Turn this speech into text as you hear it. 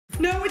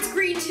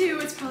green too.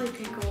 It's probably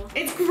pickle.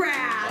 It's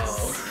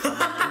grass.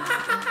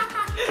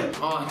 Oh,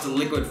 oh, it's a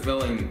liquid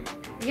filling.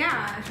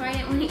 Yeah, that's why I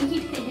didn't want to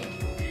eat it.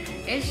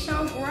 It's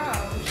so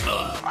gross.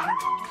 I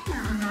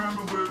can't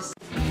handle this.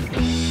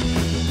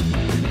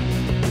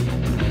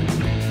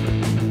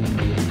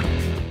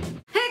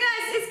 Hey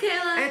guys, it's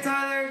Kayla. Hey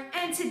Tyler.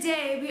 And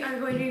today we are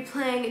going to be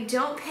playing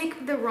Don't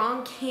Pick the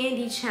Wrong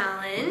Candy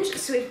Challenge.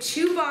 So we have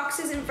 2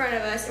 boxes in front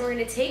of us and we're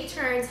going to take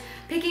turns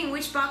picking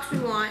which box we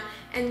want,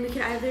 and we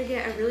could either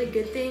get a really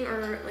good thing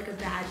or like a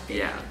bad thing.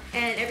 Yeah.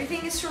 And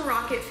everything is from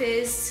Rocket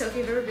Fizz, so if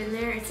you've ever been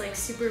there, it's like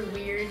super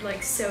weird,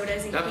 like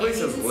sodas and That candies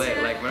place is and lit.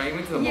 stuff. Like when I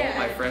went to the mall with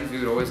my friends, we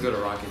would always go to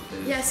Rocket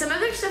Fizz. Yeah, some of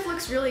their stuff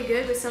looks really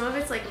good, but some of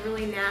it's like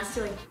really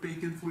nasty, like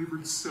Bacon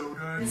flavored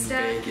soda and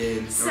stuff.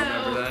 Bacon. So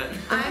Remember that?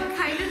 I'm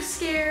kind of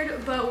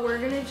scared, but we're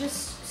gonna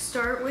just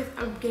start with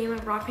a game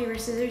of rock, paper,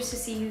 scissors to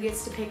see who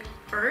gets to pick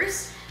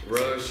first.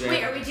 Roshan.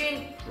 Wait, are we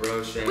doing...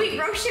 Roshan. Wait,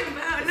 Roshan,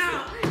 oh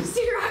no. Just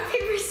do rock,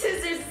 paper,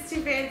 scissors, it's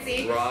too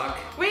fancy. Rock.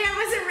 Wait, I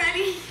wasn't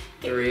ready.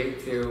 3,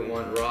 2,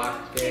 1.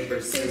 Rock, paper,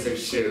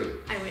 scissors,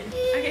 shoot. I win.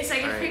 Okay, so I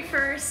get to pick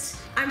first.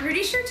 I'm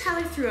pretty sure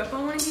Tyler threw up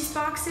on one of these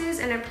boxes,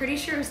 and I'm pretty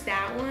sure it was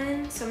that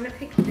one, so I'm gonna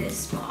pick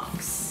this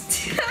box.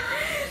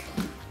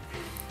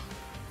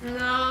 No.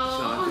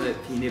 Chocolate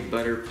peanut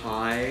butter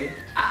pie.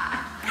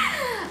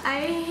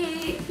 I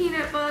hate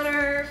peanut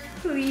butter,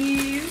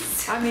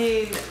 please. I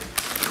mean,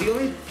 the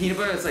only peanut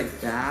butter that's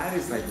like bad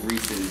is like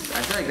Reese's.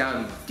 I feel like that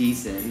would be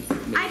decent.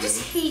 Maybe. I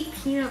just hate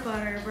peanut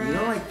butter, bro. You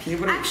don't like peanut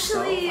butter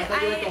Actually, itself? I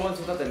thought you like the ones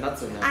without the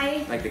nuts in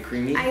them. Like the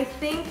creamy? I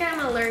think I'm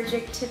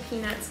allergic to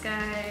peanuts,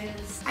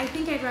 guys. I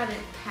think I'd rather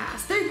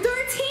pass. They're $13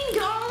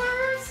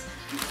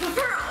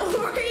 for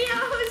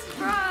Oreos,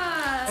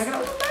 bruh. I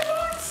got $1.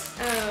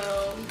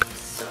 Oh,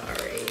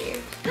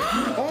 sorry.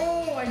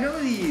 Oh, I know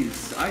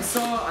these. I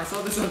saw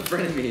this on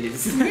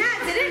Frenemies.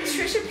 Yeah, didn't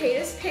Trisha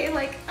Paytas pay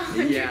like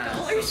 $100 Yeah,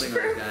 something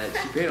for like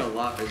that. She paid a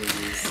lot for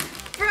these.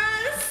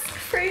 Bruh, that's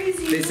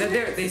crazy.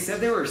 They said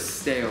they were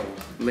stale.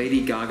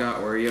 Lady Gaga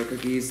Oreo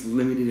cookies,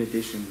 limited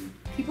edition.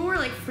 People were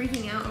like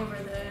freaking out over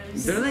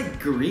those. They're like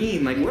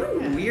green. Like what a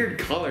weird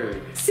color.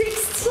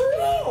 16.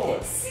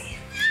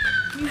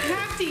 You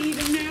have to eat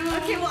them now.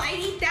 Okay, well I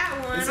eat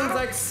that one. This one's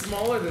like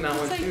smaller than that It's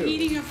one like too.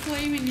 eating a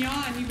filet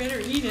mignon. You better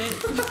eat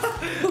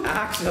it.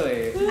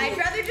 Actually. I'd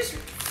rather just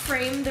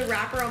frame the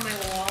wrapper on my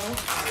wall.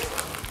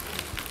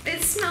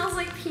 It smells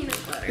like peanut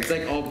butter. It's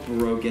like all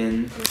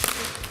broken.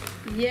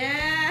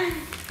 Yeah.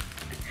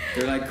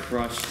 They're like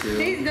crushed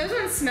too. Those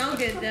ones smell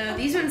good though.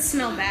 These ones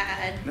smell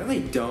bad. No,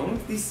 they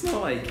don't. These smell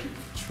like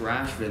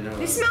trash vanilla.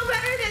 They smell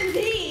better than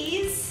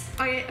these.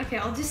 Okay,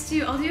 I'll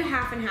do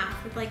half and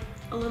half with like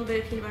a little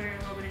bit of peanut butter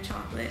and a little bit of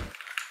chocolate.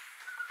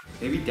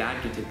 Maybe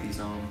Dad could take these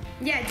home.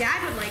 Yeah,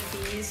 Dad would like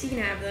these. He can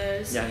have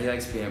those. Yeah, he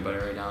likes peanut butter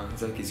right now.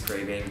 It's like he's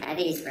craving. I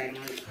think he's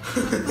craving.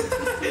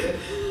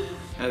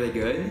 Are they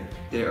good?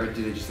 Or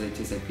do they just like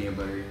taste like peanut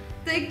butter?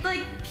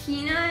 Like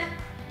peanut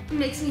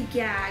makes me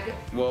gag.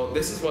 Well,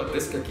 this is what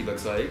this cookie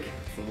looks like.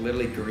 It's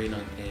literally green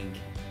on pink.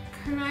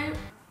 Can I?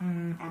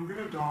 I'm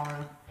gonna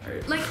die.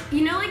 Alright. Like,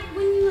 you know, like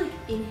when you like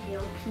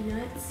inhale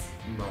peanuts?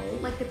 No.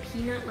 Like the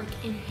peanut like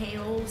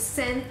inhale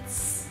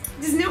scents.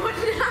 Does no one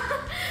know?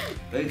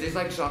 They taste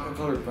like chocolate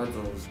colored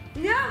pretzels.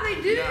 No, they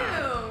do.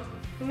 Yeah.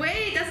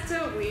 Wait, that's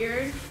so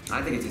weird.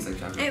 I think it tastes like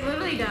chocolate. It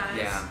literally does.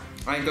 Yeah.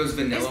 Like those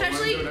vanilla ones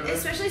or whatever.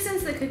 Especially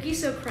since the cookie's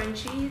so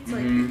crunchy. It's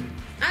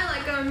like, I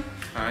like them.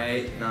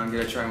 Alright, now I'm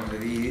gonna try one of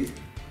these.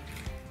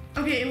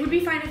 Okay, it would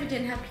be fine if it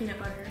didn't have peanut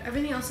butter.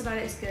 Everything else about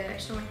it is good. I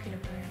just don't like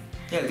peanut butter.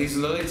 Yeah, these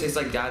literally taste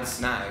like Dad's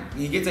snack.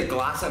 He gets a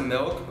glass of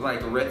milk, like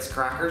Ritz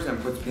crackers,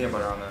 and puts peanut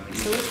butter on them.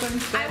 So which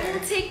one's I better?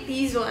 will take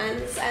these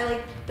ones. I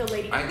like the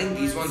Lady I think Gaga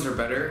these ones are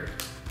better.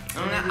 I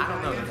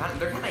don't know.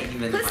 They're kind of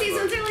even. Plus in my these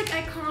book. ones are like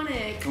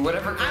iconic.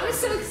 Whatever. I was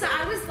so excited.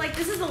 I was like,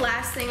 this is the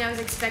last thing I was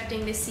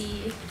expecting to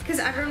see. Because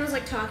everyone was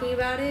like talking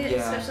about it,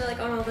 Yeah. especially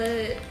like on all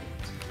the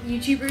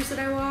YouTubers that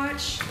I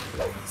watch.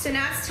 So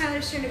now it's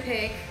Tyler's turn to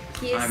pick.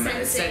 He is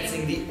I'm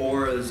sensing the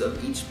auras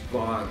of each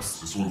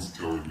box. This one's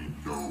telling me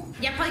no.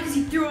 Yeah, probably because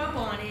you threw up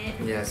on it.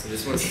 Yeah, so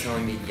this one's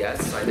telling me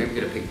yes, so I think I'm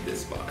gonna pick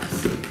this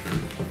box.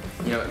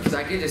 You know, because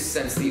I can just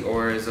sense the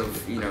auras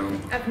of, you know.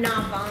 Of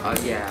not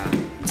vomiting. Yeah.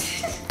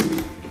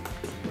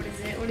 What is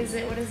it? What is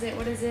it? What is it?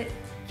 What is it?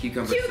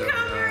 Cucumber Cucumber!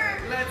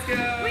 soda. Let's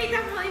go! Wait,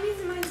 that probably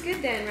means mine's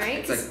good then, right?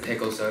 It's like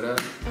pickle soda.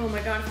 Oh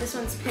my god, if this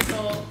one's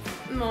pickle,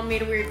 Mom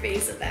made a weird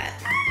face at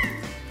that.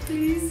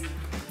 Please.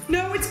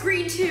 No, it's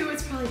green too.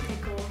 It's probably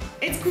pickle.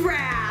 It's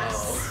grass.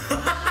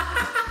 Oh.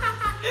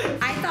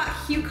 I thought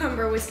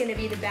cucumber was gonna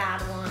be the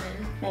bad one.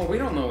 Well, we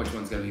don't know which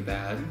one's gonna be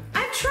bad.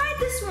 I've tried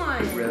this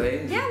one.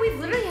 Really? Yeah, we've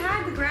literally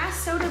had the grass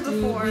soda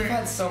before. Dude, we've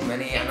had so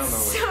many, I don't know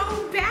It's which. so How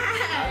do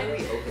bad.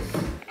 we open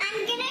them?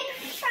 I'm gonna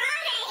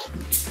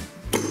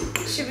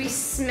try. Should we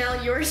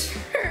smell yours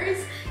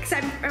first? Because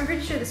I'm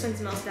pretty sure this one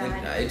smells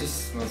bad. It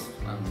just smells,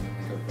 I don't know,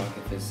 like a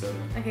Rocket Fizz soda.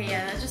 Okay,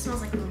 yeah, that just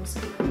smells like normal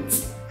soda.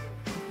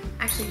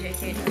 Actually,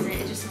 JK, it doesn't.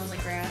 It just smells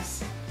like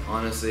grass.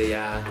 Honestly,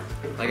 yeah.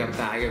 Like a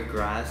bag of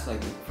grass,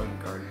 like from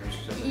the gardeners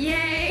or something.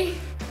 Yay!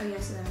 Oh, yeah,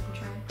 so that I can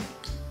try.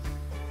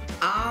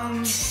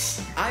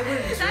 I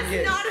wouldn't drink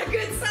it. That's not a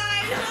good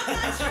sign. I'm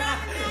not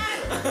trying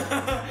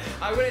that.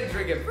 I wouldn't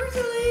drink it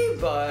personally,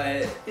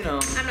 but you know.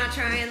 I'm not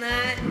trying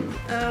that.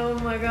 Oh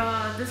my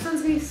god, this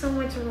one's gonna be so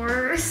much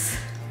worse.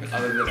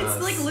 Other than It's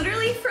us. like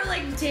literally for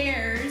like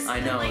dares.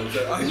 I know. And, like,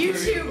 it's like,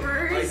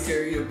 YouTubers. I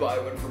dare you to buy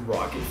one from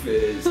Rocket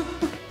Fizz.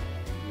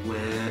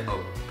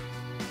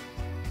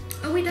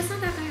 Oh wait, that's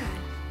not that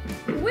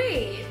bad.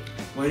 Wait.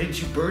 Why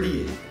didn't you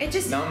birdie it? It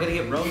just. Now I'm gonna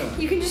get Rona.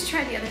 You can just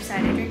try the other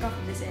side. I drink off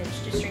of this edge.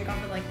 Just drink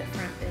off of like the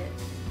front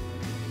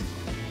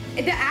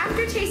bit. The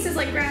aftertaste is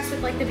like grass, but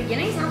like the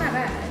beginning's not that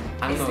bad.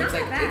 I don't know. Not It's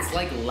like that bad. it's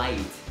like light.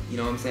 You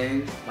know what I'm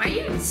saying? Why are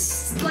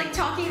you like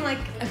talking like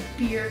a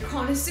beer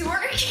connoisseur?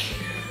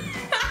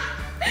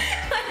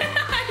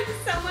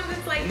 Someone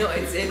that's like. No, I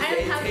don't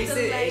have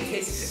the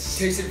legs.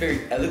 tasted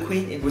very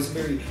eloquent. It was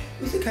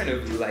a kind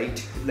of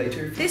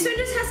lighter. This one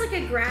just has like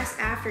a grass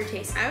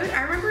aftertaste.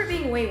 I remember it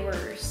being way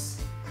worse.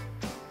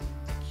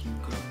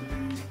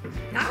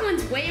 That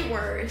one's way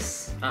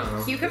worse. I don't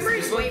know. Cucumber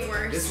is way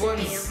worse. This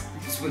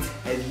one's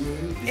heavier.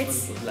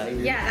 This one's lighter.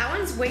 Yeah, that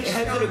one's way It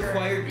has stronger. an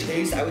acquired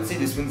taste. I would say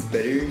this one's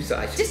better. So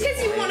I should Just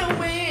because you go want for to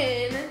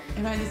win.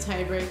 Am I the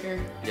tiebreaker?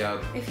 it.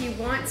 Yep. If you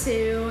want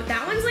to.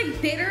 That one's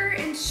like bitter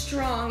and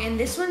strong, and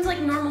this one's like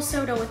normal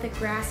soda with a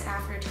grass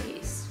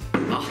aftertaste.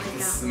 Oh,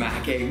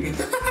 smacking.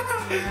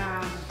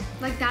 Yeah.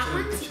 Like that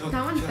Chug,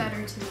 one's chug.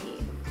 better to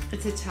me.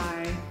 It's a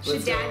tie. Should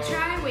Let's Dad go.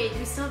 try? Wait,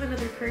 we still have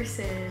another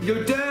person.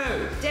 Yo,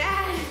 Dad.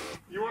 Dad!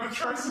 You want to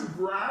try some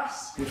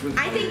grass? Which one's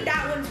I better? think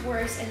that one's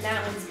worse and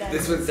that one's better.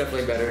 This one's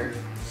definitely better.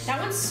 That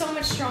one's so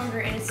much stronger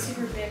and it's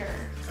super bitter.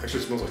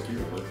 Actually, smells like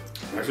cucumber.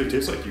 Actually,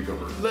 tastes like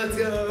cucumber. Let's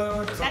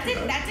go.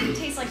 That didn't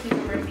taste like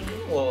cucumber to me.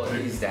 Well,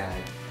 he's Dad.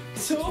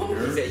 So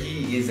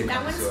He is a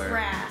that one's connoisseur.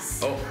 grass.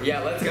 Oh,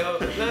 yeah, let's go.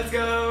 Let's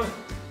go.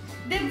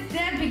 The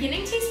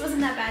beginning taste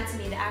wasn't that bad to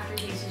me. The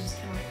aftertaste was just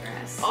kind of like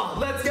grass. Oh,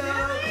 let's go.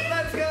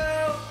 Let's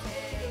go.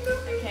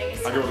 Okay, I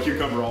guess I go with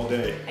cucumber all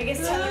day. I guess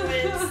Tyler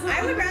wins.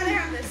 I would rather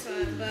have this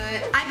one,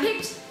 but I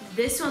picked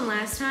this one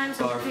last time,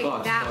 so I'll Barf pick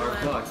box, that barf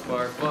one. box,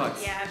 barf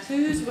box. Yeah. So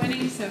who's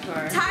winning so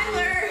far?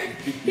 Tyler,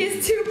 he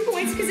has 2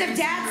 points because of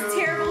Dad's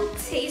terrible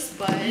taste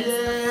buds.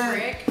 Yeah.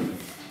 Frick.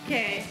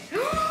 Okay.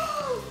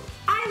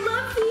 I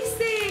love these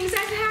things.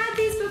 I've had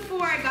these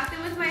before. I got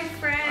them with my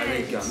friend. Are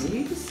they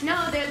gummies?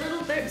 No, they're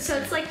little. So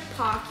it's like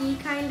Pocky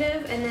kind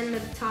of, and then the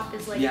top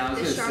is like Yeah, I was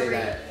the gonna strawberry. say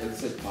that.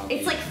 It's like poppy.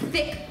 It's like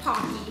thick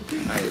Pocky.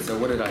 Alright, so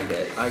what did I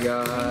get? I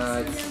got.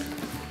 And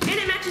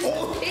it matches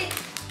Oh. the fit.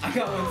 I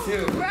got one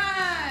too. Bruh.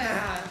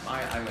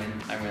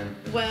 I win.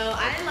 Well,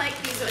 I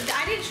like these ones.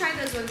 I didn't try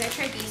those ones. I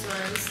tried these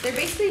ones. They're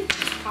basically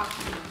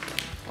Pocky.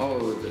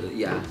 Oh,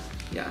 yeah.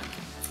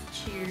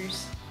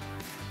 Cheers.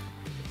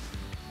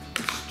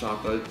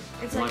 Chocolate.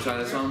 It's Wanna like try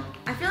this sugar. one?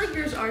 I feel like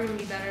yours are gonna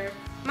be better.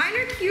 Mine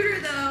are cuter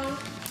though.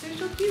 They're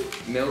so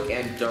cute. Milk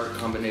and dark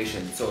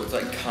combination, so it's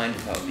like kind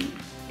of healthy.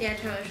 Yeah,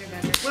 Tyler's are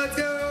better. Let's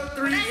go,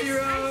 But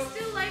 3-0. I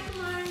still like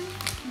mine.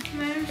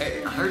 Mine are Hey,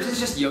 still hers is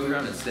just yogurt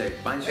on a stick.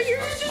 Mine's But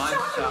yours is just mine's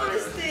chocolate on a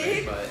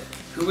stick. But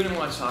who wouldn't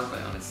want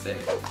chocolate on a stick?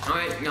 All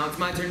right, now it's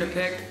my turn to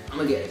pick. I'm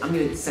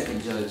gonna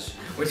second judge.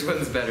 Which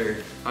one's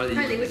better? Harley,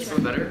 which this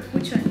one? better?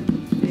 Which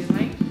one? They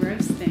like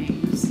gross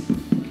things.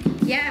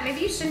 Yeah,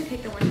 maybe you shouldn't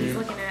pick the one he's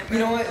looking at. You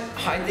know what?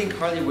 I think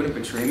Harley wouldn't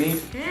betray me.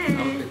 Hey. I'm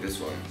gonna pick this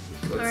one.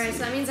 So let's Alright, see.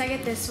 so that means I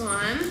get this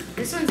one.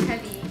 This one's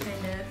heavy, kind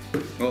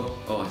Oh,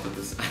 I thought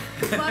this. of.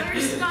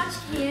 Butterscotch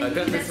candy. I thought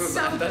That's this was. so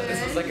I thought good.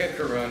 this was like a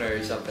Corona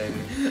or something.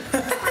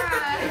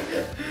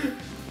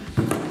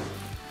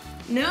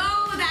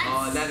 No, that's.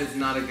 Oh, that is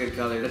not a good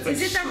color. That's like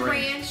Is it shrimp. the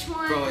ranch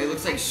one? Bro, it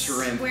looks like I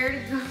shrimp. Swear to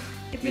God,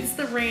 if it's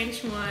the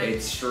ranch one.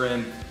 It's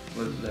shrimp.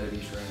 Let it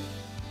be shrimp.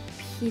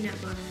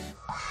 Peanut butter.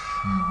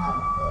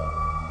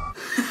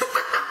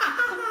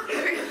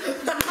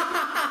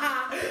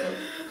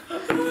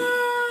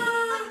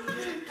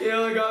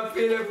 Kayla got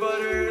peanut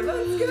butter.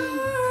 Let's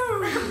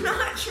go. I'm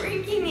not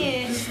drinking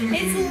it.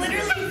 It's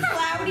literally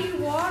cloudy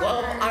water.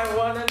 Well, I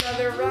won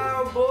another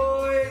round,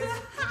 boys.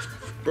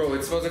 Bro,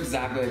 it smells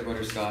exactly like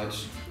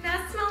butterscotch.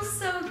 That smells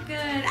so good.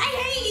 I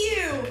hate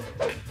you.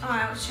 Oh,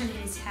 I was trying to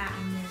hit his hat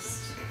and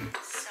missed.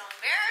 So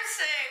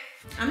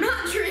embarrassing. I'm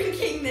not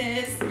drinking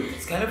this.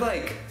 It's kind of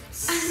like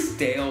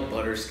stale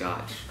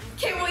butterscotch.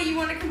 Okay, well, you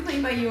want to complain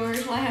about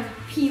yours while I have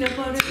peanut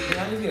butter? You're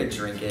not even gonna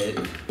drink it.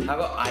 How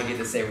about I get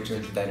to say which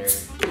one's better?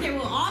 Okay,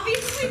 well,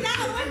 obviously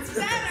that one's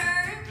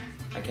better.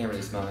 I can't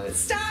really smell it.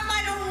 Stop,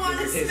 I don't want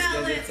to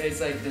smell it.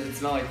 Does it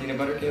smell like peanut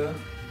butter, Kayla?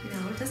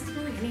 No, it doesn't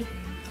smell like anything.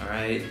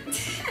 Alright.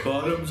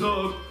 Bottoms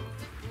up.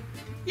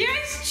 You're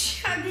just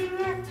chugging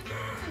it.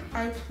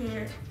 I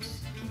can't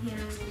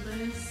handle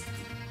this.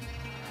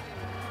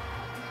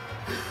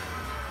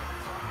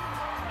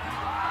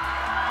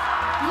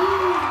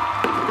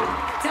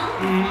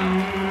 Don't.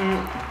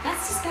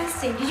 That's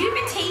disgusting. Did you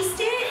even taste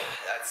it?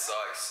 That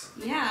sucks.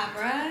 Yeah,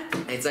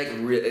 bruh. It's like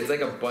it's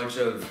like a bunch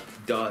of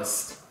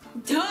dust.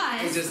 It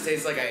Dust. just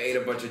tastes like I ate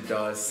a bunch of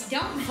dust.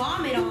 Don't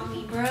vomit on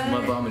me, bruh.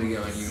 I'm vomiting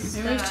on you.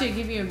 Maybe we should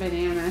give you a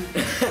banana.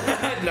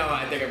 No,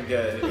 I think I'm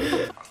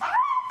good.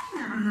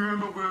 can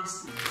handle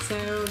this.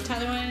 So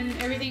Tyler won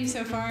everything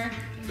so far.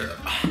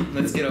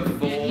 Let's get a And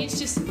full. he's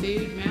just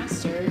food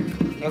master.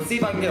 Let's see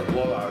if I can get a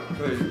blowout.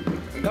 'Cause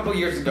a couple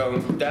years ago,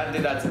 Dad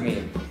did that to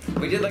me.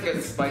 We did like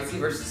a spicy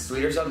versus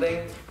sweet or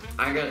something.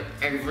 I got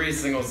every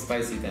single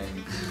spicy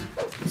thing.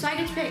 So I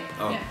get to pick.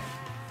 Oh. Yeah.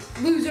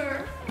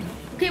 Loser.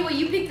 Okay, well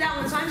you picked that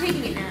one, so I'm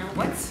taking it now.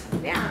 What?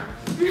 Yeah.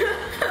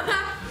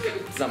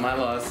 It's not my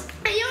loss.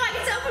 And you know I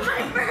get to open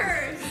mine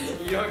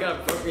first. You don't gotta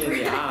poke me in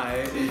the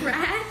eye.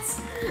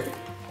 Rats.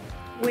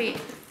 Wait,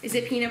 is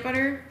it peanut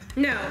butter?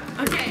 No.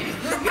 Okay.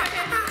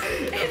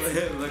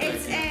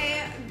 It's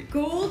a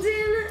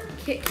golden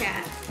Kit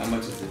Kat. How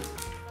much is it?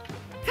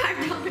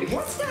 $5.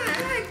 What's the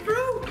heck,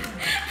 bro?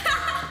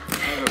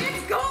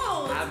 It's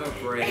gold. Have a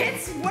break.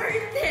 It's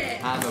worth it.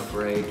 Have a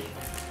break.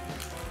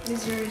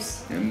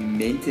 Losers.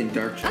 Mint and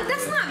dark Oh, chocolate.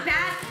 that's not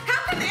bad.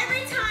 How come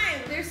every time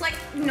there's like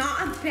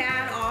not a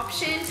bad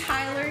option,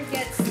 Tyler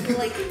gets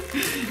like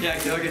Yeah,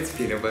 Gil gets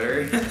peanut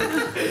butter.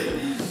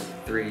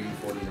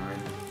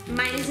 $3.49.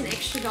 mine is an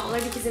extra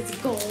 $1 because it's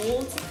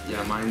gold.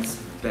 Yeah, mine's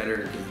better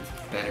because it's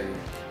better.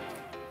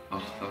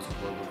 Oh, that was a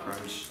horrible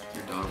crunch.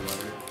 Your dog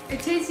water. It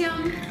tastes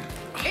yum.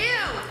 Ew!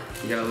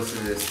 You gotta listen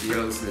to this. You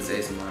gotta listen to this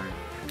ASMR.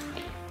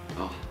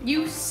 Oh,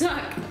 You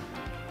suck.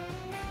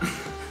 we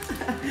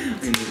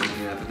need to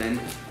do that, but then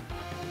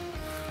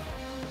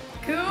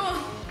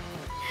Cool.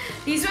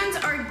 These ones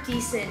are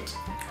decent.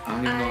 I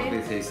don't even know what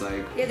they taste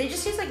like. Yeah, they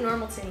just taste like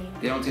normal to me.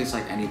 They don't taste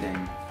like anything.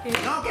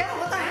 Oh,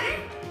 what the heck?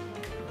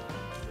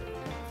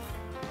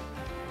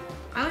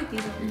 I like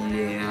these ones.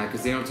 Yeah,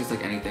 because they don't taste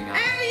like anything else.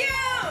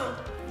 Ew!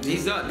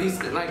 These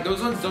like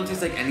those ones don't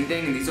taste like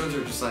anything, and these ones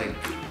are just like.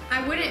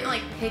 I wouldn't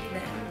like pick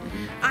them.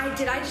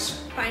 Did I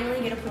just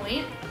finally get a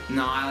point?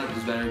 No, I like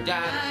this better. No,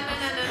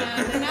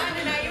 Dad.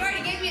 no. You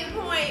already gave me a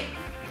point.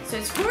 So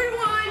it's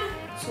 4-1.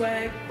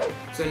 Swag.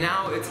 So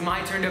now it's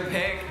my turn to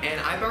pick, and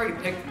I've already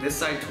picked this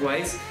side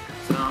twice,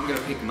 so now I'm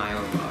gonna pick my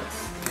own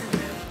box.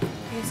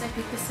 I guess I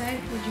picked this side.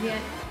 What'd you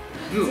get?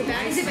 Ooh, Is it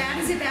bad? Is it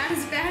bad? Is it bad?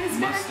 Is it bad? Is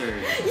it bad?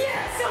 Mustard.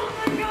 Yes!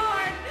 Oh my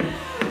god!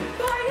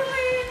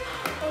 Finally!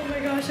 Oh my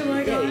gosh! Oh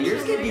my gosh! Yeah,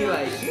 yours oh could my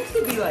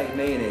be gosh. like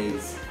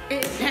mayonnaise.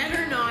 It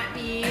better not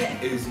be.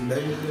 Is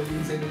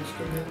mayonnaise in it?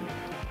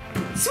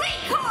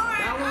 Sweet corn!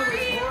 That one Are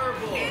was you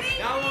horrible. kidding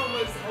That me? one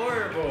was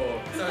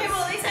horrible. So Okay,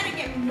 well at least I didn't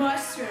get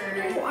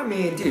mustard. well, I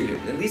mean, dude,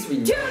 at least we.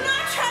 Do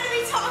not try to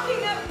be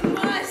talking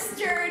of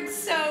mustard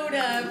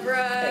soda,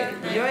 bruh.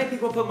 Hey, you know how many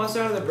people put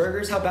mustard on their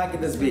burgers? How bad can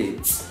this be?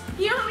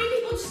 You know how many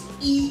people just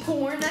eat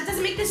corn? That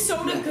doesn't make the soda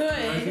How many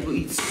good. people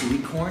eat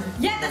sweet corn?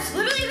 Yeah, that's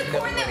literally the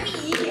corn that we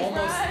eat,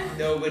 Almost bruh.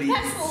 nobody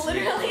That's eats sweet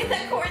literally corn.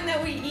 the corn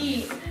that we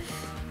eat.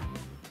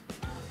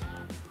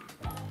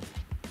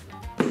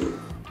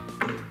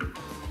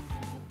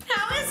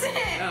 How is it?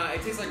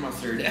 It tastes like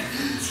mustard.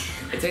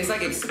 It tastes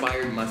like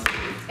expired mustard.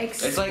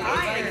 It's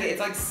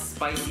like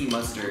spicy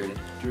mustard.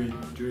 Drink.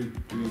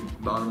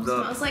 Bottoms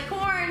up. Smells like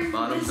corn.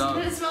 Bottoms up.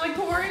 Does it smell like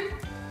corn?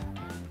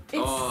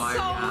 It's Oh,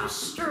 so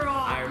strong.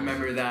 I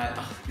remember that.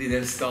 Oh, the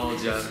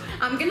nostalgia.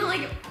 I'm gonna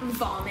like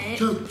vomit.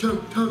 Chug.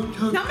 No,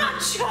 I'm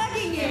not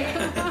chugging it.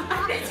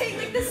 I'm gonna take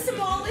like the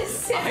smallest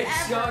sip I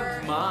ever.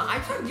 chugged mine.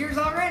 I chugged yours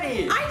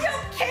already. I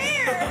don't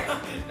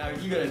care. Now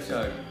you gotta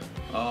chug.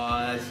 Oh,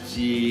 that's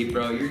cheap,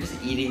 bro. You're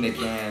just eating the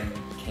can.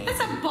 That's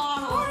a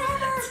bottle.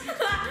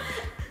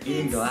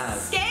 Eating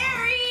glass.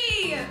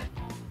 Scary.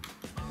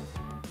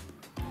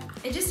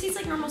 It just tastes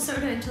like normal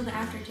soda until the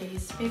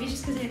aftertaste. Maybe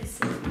just because I had a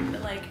sip,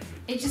 but like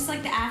it's just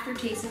like the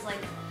aftertaste is like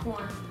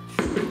corn.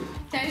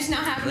 Did I just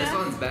not have This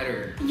enough? one's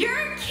better.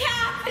 You're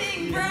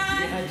capping, bruh.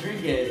 Yeah,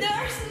 drink it.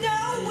 There's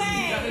no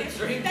way gotta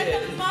drink that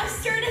it. the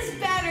mustard is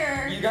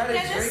better You gotta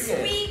than the drink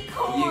it. sweet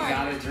corn. You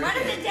gotta drink Why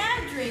it. doesn't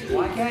Dad drink it?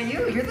 Why can't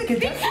you? You're the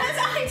contestant. Because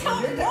I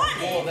don't want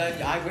Well, it.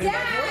 then I win by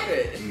Dad.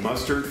 forfeit.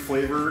 Mustard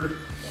flavored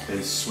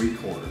and sweet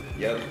corn.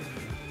 Yep.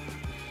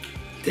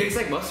 Tastes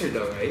like mustard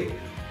though, right?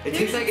 It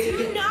tastes like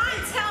Do not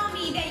tell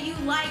me that you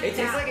like It tastes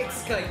that like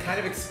it's like kind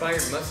of expired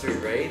mustard,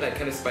 right? Like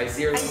kind of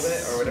spicier a little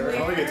bit or whatever. I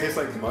don't think it tastes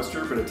like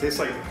mustard, but it tastes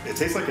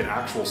like an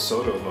actual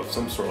soda of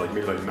some sort, like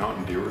maybe like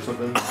Mountain Dew or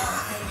something. Are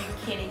you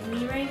kidding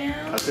me right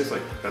now?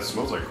 That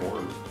smells like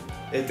corn.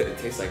 It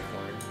tastes like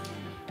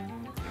corn.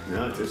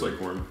 Yeah, it tastes like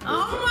corn. Oh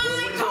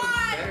my Which one's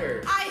god!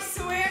 better? I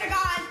swear to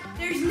God,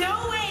 there's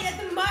no way that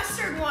the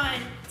mustard one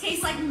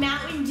tastes like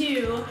Mountain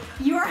Dew.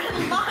 You're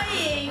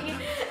lying.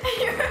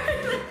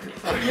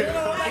 You're the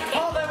one that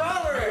called them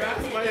over.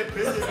 That's my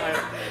opinion.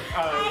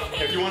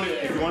 If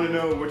you want to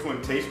know which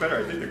one tastes better,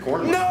 I think the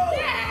corn one. No!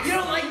 Yes. You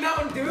don't like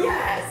Mountain Dew?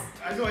 Yes!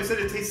 I know I said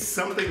it tastes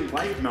something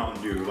like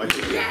Mountain Dew, like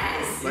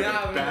Yes! like You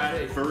gotta a have bad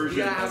another taste. version.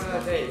 You gotta have of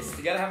another taste.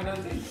 You gotta have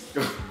another taste.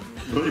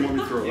 Really want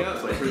me to throw up?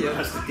 It's like pretty Yeah.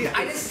 nasty. Dude,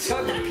 I just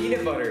chugged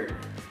peanut butter.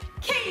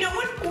 Okay, no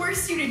one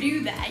forced you to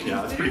do that.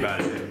 Yeah, it's pretty bad.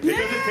 It doesn't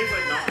taste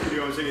like Mountain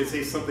Dew. I was saying it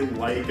tastes something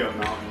like a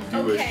Mountain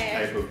Dewish Okay.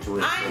 type of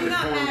drink. I'm The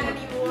not corn mad one-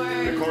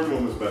 anymore. The corn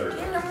one was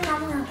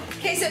better.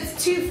 Okay, so it's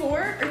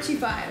 2-4 or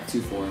 2-5?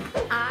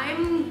 2-4.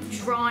 I'm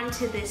drawn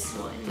to this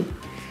one.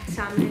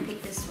 so I'm gonna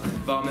pick this one.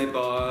 Vomit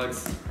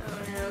box. Oh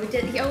no, we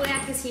did. Oh yeah,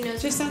 because he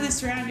knows. Just on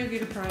this round, you'll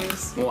get a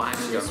prize. Well, I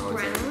actually this don't know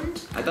what's in it.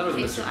 round. I thought it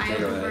Okay, was so Mr. I have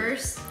Potato Head.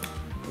 reverse.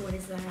 What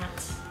is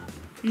that?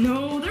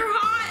 No, they're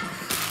hot.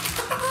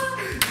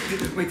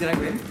 Wait, did I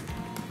win?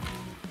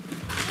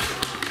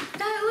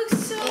 That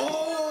looks so.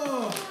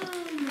 Oh!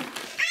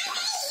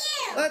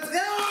 Let's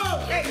go!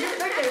 Hey, get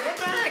back there, get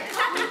back!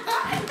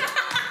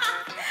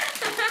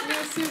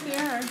 Let's see what they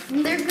are.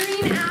 They're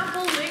green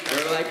apple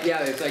licorice. They're like,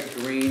 yeah, it's like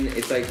green,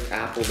 it's like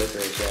apple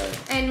licorice,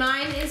 yeah. And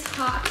mine is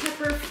hot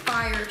pepper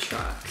fire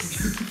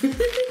trucks.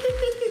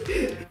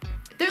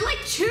 They're like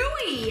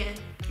chewy.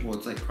 Well,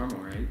 it's like caramel,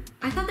 right?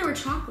 I thought they were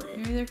chocolate.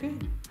 Maybe they're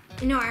good.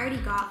 No, I already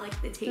got like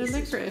the They're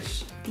taste.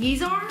 licorice.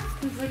 These are?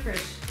 It's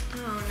licorice.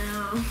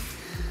 Oh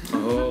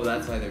Oh,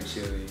 that's why they're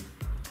chewy. no.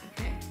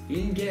 Okay. You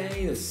didn't get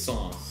any of the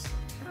sauce.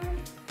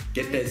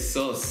 Get that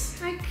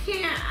sauce. I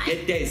can't.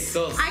 Get that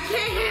sauce. I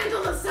can't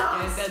handle the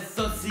sauce. Get that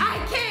saucy.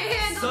 I can't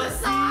handle the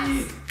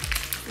Saucy. sauce.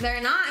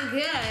 They're not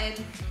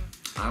good.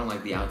 I don't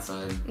like the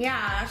outside. Yeah,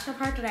 that's the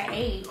part that I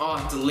ate. Oh,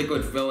 it's a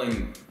liquid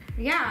filling.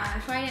 Yeah,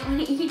 that's why I didn't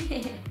want to eat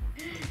it.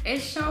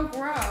 It's so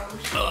gross.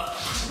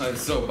 Ugh,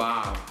 that's so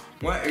bad.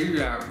 What is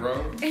that,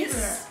 bro? It's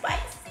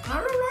spicy. I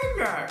don't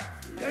like that.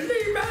 They're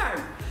really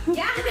bad.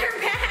 Yeah,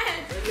 they're bad.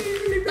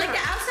 Like the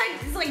outside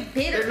is like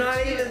bitter. They're not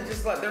too. even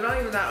just like, they're not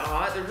even that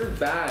hot. They're just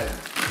bad.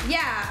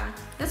 Yeah,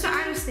 that's what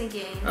I was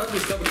thinking. I hope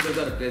this company goes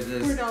out of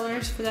business.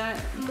 $4 for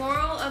that.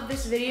 Moral of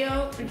this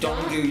video: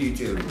 Don't do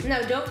YouTube.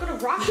 No, don't go to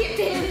Rocket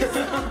Biz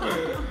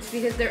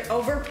because they're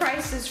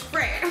overpriced as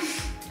frick.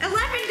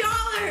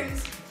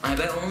 $11. I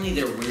bet only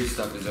their weird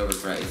stuff is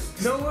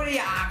overpriced. Nobody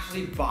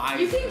actually buys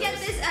You can get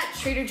this. this at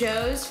Trader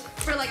Joe's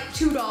for like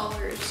 $2.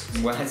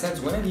 Well, since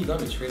when have you gone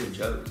to Trader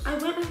Joe's? I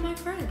went with my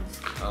friends.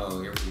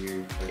 Oh, you're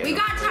weird. We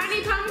got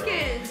tiny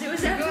pumpkins. It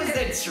was Who goes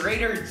epic. to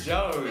Trader The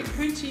Joe's?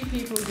 crunchy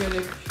people go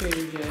to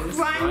Trader Joe's.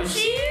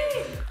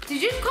 Crunchy?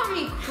 Did you just call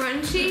me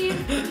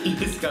crunchy? You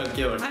just got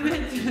killed. I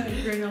meant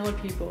granola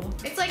people.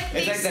 It's like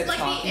It's like the like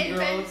Talkie the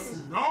Girls.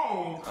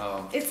 No.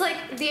 Oh. It's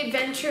like the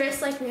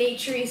adventurous, like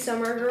naturey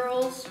summer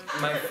girls.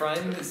 My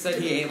friend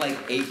said he ate like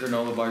 8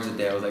 granola bars a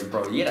day. I was like,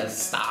 bro, you gotta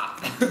stop.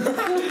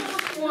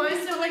 What?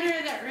 Who's the winner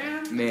of that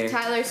round? Me.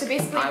 Tyler, so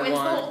basically I wins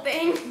won. the whole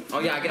thing. Oh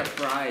yeah, I got a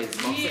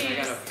prize. Mom said I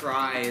got a Yes.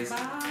 prize.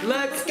 Bye.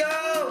 Let's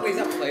go! Wait, is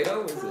that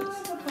Play-Doh? What is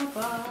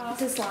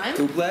this? Is it slime?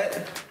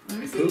 Pooplet?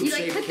 Poop You,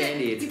 like, shaped put the-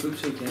 candy. It's poop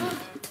shaped candy.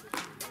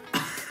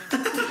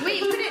 Wait,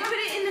 put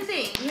it in the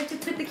thing. You have to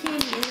put the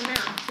candy in the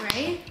mouth,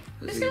 right?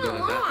 It's This is gonna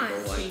going back launch. to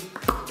the light.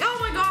 Oh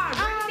my god,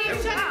 bring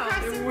the shut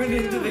out. it, It went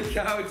into the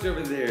couch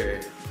over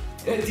there.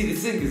 Dude, the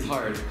sink is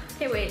hard.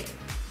 Okay, wait.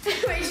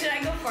 Wait, should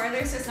I go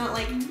farther so it's not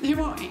like... You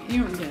won't get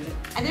it.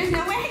 And there's no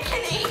way I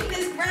can aim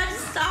this brush.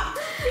 Stop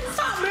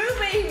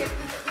moving.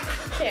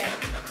 Okay.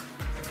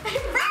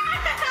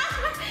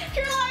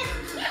 You're like...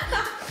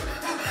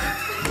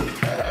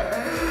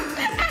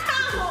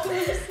 Ow!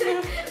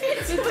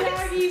 The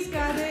doggies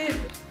got it.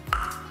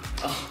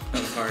 Oh,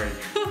 that was hard.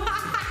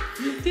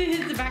 Did it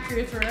hit the back of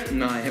your throat?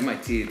 No, I hit my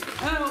teeth.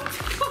 Oh.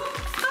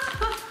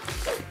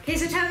 Okay,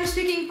 so Tyler's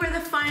picking for the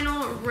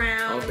final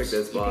round. I'll pick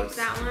this You box.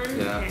 pick that one?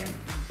 Yeah. Okay.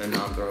 The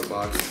non-throw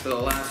box. For the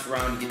last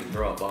round, you get the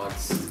throw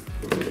box.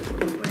 What is it?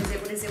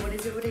 What is it? What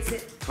is it? What is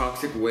it?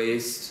 Toxic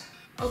waste.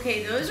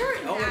 Okay, those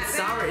aren't Oh, that it's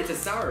bad. sour. It's a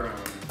sour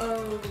round.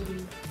 Oh.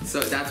 So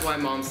that's why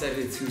Mom said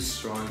it's too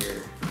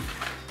stronger.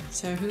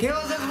 So who?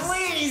 Kills is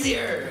way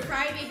easier.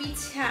 Crybaby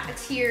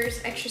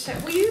tears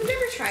exercise. Well, you've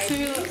never tried So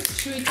these.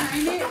 should we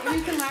time it?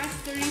 We can last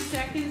 30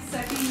 seconds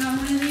sucking on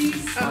one of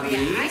these. Oh On yeah,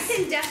 these? I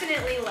can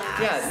definitely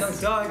last. Yeah, no,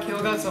 duh.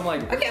 Kill got some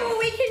like. Okay, well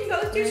we can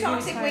both do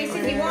toxic waste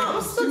if you want.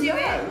 We'll still do it.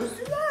 Let's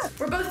do that.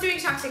 We're both doing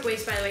toxic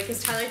waste, by the way,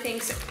 because Tyler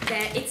thinks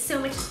that it's so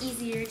much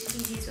easier to do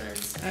these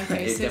ones.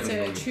 Okay, It so it's a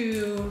definitely-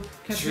 true,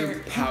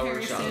 True power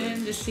comparison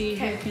challenge. to see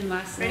Okay. who can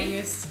last Ready?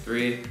 longest.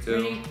 3, 2,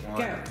 Ready, 1.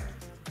 go.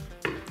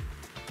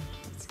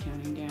 It's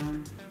counting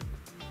down.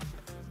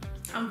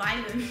 I'm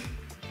vibing.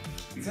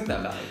 Isn't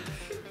that bad?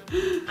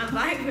 I'm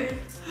vibing.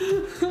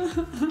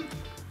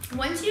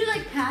 Once you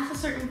like pass a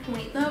certain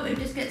point, though, it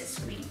just gets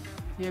sweet.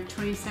 You have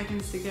 20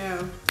 seconds to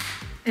go.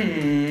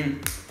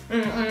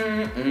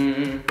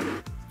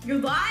 You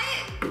buy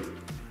it?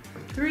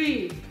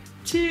 3,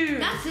 2,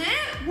 That's it?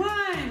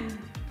 1.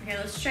 Okay,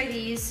 let's try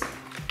these.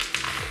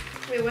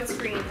 Wait, what's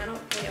green? I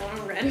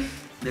want red.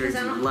 There's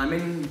I don't-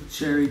 lemon,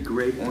 cherry,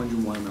 grape, orange,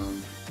 and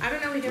watermelon. I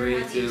don't know. We never 3,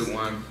 had 2, these.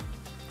 1.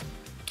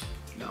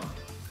 No.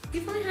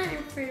 You've only had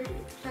it for a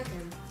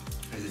second.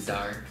 Is it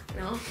sour?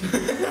 No.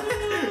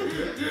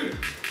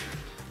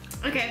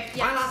 Okay, I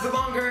yeah. lasted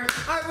longer.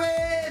 I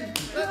win.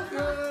 Let's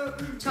go.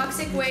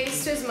 Toxic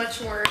waste is much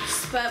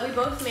worse, but we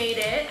both made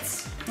it.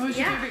 What was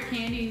your Yeah. favorite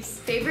candies?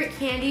 Favorite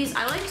candies?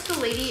 I liked the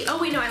lady. Oh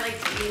wait, no, I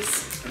liked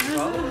these.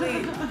 Probably,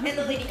 And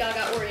the Lady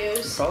Gaga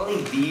Oreos.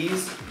 probably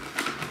these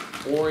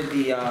or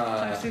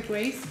Toxic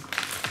waste?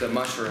 the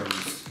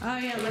mushrooms. Oh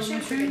yeah, little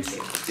Mushrooms are good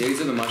mushrooms. too. These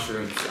are the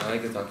mushrooms. I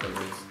like the toxic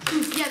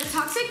waste. Yeah, the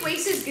toxic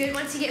waste is good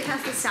once you get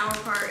past the sour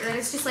part. Then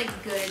it's just like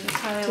good.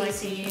 I like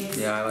tasty. these.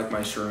 Yeah, I like my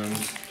shrooms.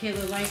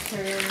 Kayla likes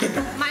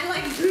her. Mine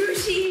like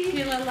bougie.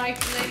 Kayla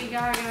likes Lady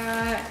Gaga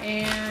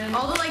and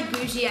All the like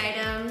bougie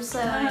items.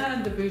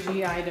 the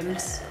bougie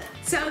items.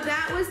 So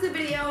that was the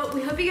video.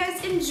 We hope you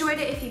guys enjoyed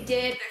it. If you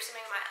did, there's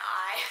something in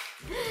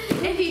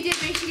my eye. If you did,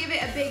 make sure you give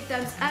it a big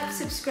thumbs up,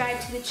 subscribe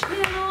to the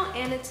channel,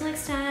 and until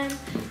next time.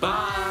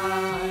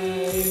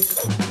 Bye.